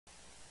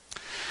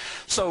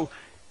So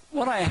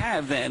what I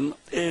have then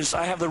is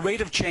I have the rate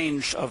of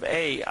change of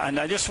A, and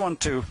I just want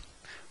to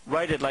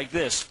write it like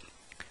this.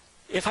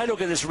 If I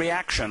look at this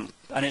reaction,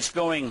 and it's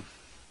going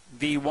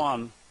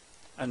V1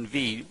 and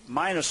V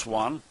minus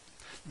 1,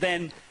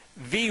 then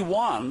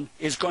V1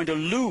 is going to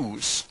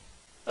lose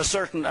a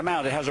certain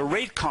amount. It has a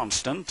rate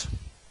constant,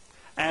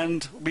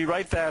 and we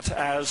write that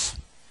as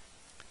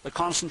the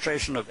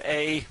concentration of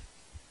A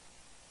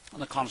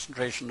and the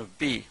concentration of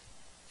B.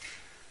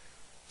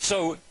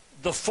 So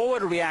the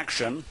forward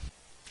reaction,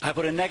 I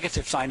put a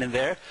negative sign in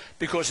there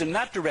because in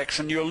that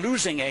direction you're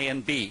losing A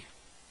and B.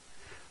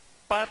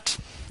 But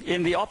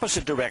in the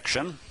opposite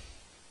direction,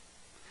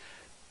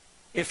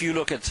 if you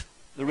look at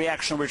the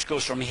reaction which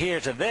goes from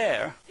here to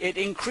there, it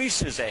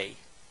increases A.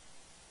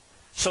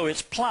 So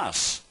it's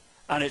plus,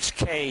 and it's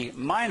K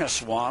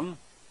minus 1,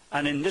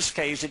 and in this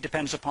case it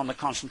depends upon the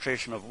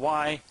concentration of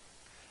Y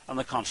and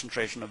the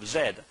concentration of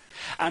Z.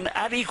 And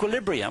at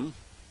equilibrium,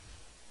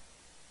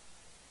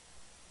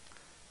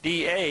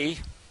 dA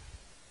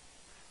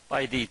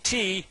by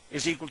dt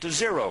is equal to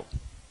 0.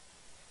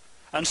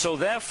 And so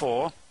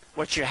therefore,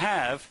 what you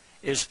have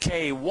is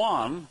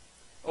K1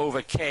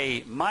 over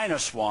K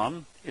minus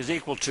 1 is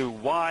equal to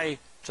Y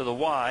to the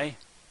Y,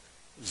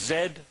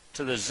 Z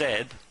to the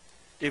Z,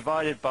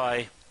 divided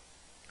by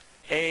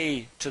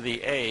A to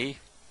the A,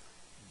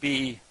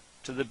 B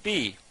to the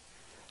B.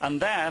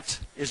 And that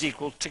is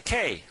equal to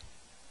K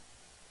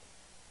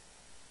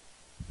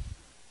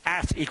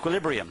at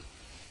equilibrium.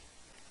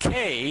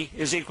 K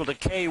is equal to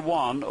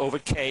K1 over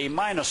K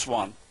minus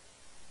 1.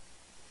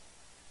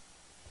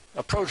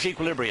 Approach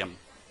equilibrium.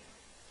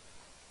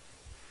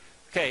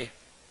 Okay,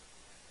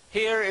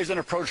 here is an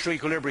approach to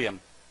equilibrium.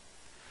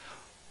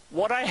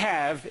 What I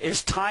have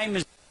is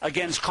time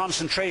against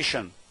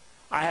concentration.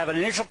 I have an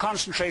initial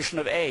concentration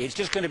of A. It's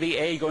just going to be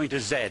A going to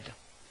Z.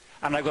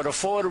 And I've got a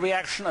forward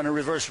reaction and a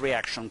reverse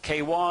reaction,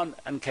 K1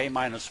 and K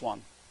minus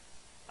 1.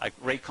 Like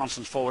rate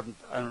constants forward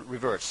and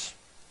reverse.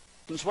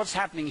 And so what's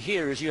happening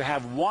here is you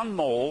have 1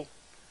 mole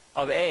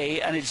of A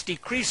and it's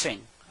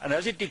decreasing. And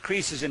as it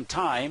decreases in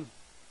time,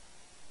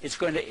 it's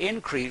going to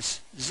increase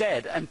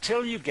Z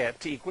until you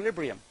get to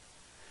equilibrium.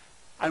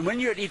 And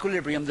when you're at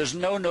equilibrium, there's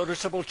no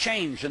noticeable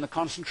change in the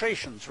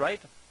concentrations, right?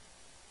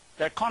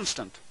 They're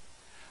constant.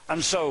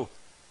 And so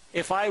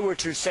if I were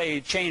to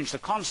say change the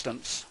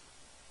constants,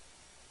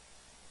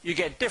 you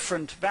get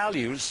different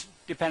values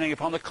depending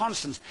upon the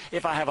constants.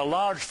 If I have a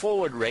large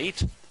forward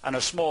rate and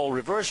a small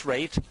reverse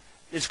rate,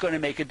 it's going to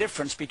make a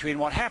difference between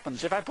what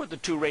happens. If I put the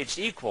two rates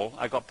equal,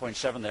 I got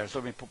 0.7 there, so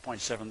let me put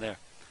 0.7 there,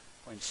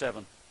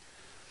 0.7.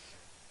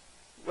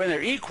 When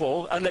they're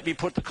equal, and let me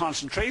put the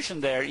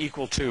concentration there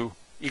equal to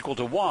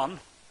 1,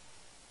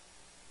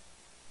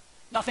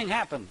 nothing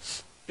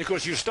happens.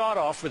 Because you start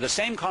off with the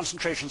same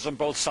concentrations on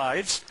both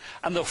sides,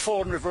 and the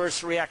forward and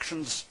reverse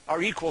reactions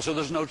are equal, so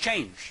there's no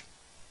change.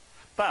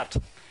 But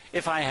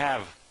if I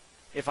have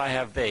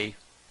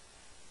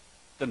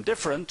them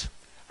different,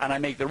 and I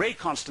make the rate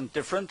constant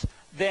different,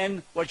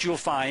 then what you'll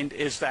find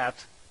is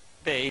that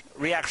the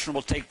reaction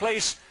will take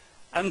place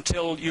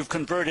until you've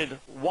converted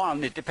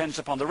one. It depends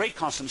upon the rate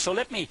constant. So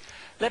let me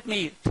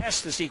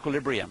test this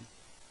equilibrium.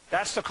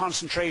 That's the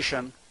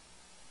concentration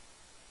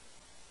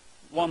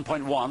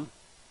 1.1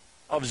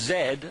 of Z,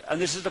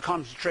 and this is the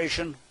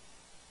concentration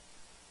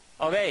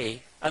of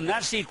A, and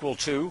that's equal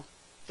to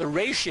the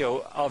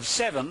ratio of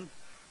 7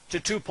 to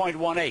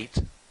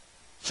 2.18.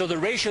 So the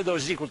ratio of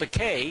those is equal to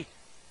K,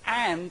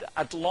 and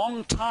at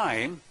long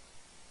time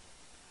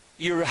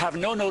you have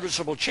no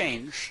noticeable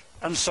change,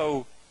 and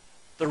so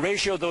the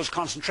ratio of those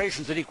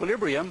concentrations at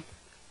equilibrium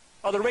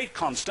are the rate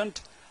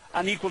constant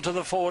and equal to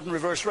the forward and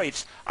reverse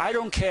rates. I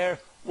don't care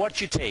what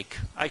you take.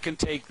 I can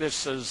take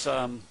this as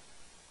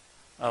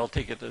I'll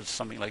take it as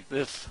something like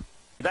this.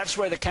 That's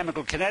where the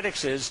chemical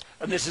kinetics is,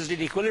 and this is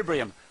at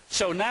equilibrium.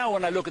 So now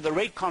when I look at the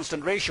rate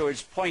constant ratio,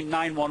 it's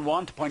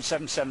 0.911 to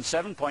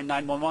 0.777,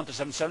 0.911 to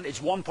 77. It's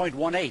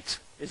 1.18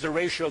 is the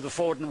ratio of the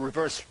forward and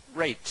reverse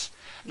rates.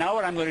 Now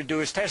what I'm going to do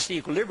is test the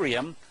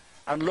equilibrium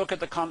and look at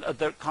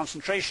the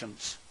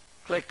concentrations.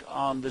 Click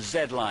on the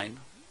Z line.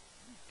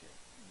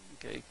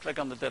 Okay, click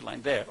on the Z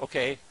line there.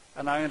 Okay,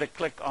 and I'm going to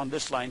click on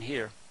this line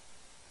here.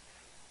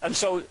 And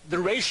so the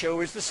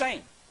ratio is the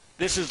same.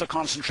 This is the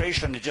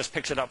concentration. It just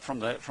picks it up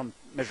from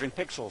measuring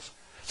pixels.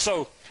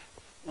 So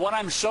what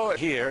I'm showing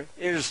here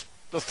is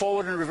the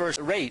forward and reverse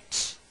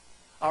rates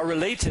are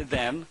related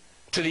then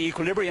to the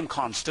equilibrium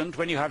constant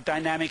when you have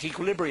dynamic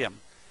equilibrium.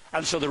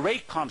 And so the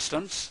rate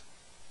constants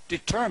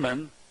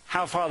determine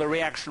how far the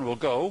reaction will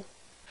go,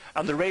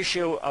 and the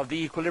ratio of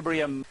the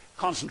equilibrium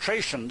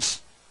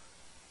concentrations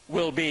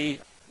will be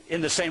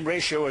in the same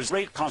ratio as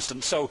rate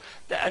constant. So,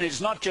 and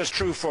it's not just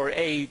true for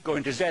A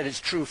going to Z, it's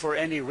true for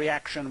any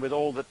reaction with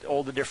all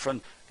the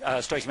different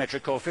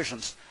stoichiometric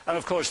coefficients. And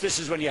of course this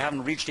is when you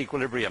haven't reached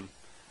equilibrium.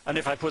 And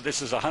if I put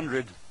this as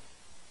 100,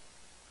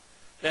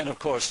 then of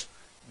course,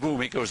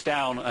 boom, it goes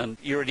down and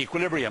you're at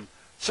equilibrium.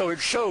 So it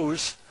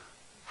shows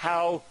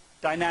how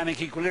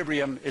dynamic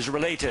equilibrium is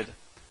related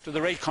to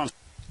the rate constant.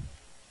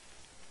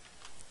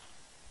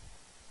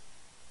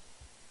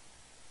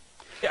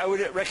 I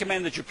would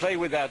recommend that you play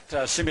with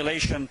that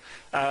simulation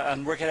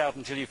and work it out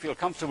until you feel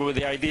comfortable with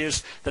the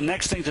ideas. The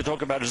next thing to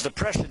talk about is the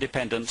pressure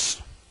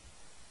dependence.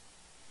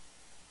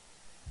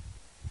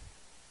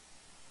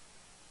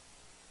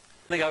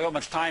 I don't think I've got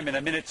much time in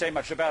a minute to say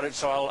much about it,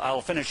 so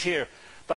I'll finish here.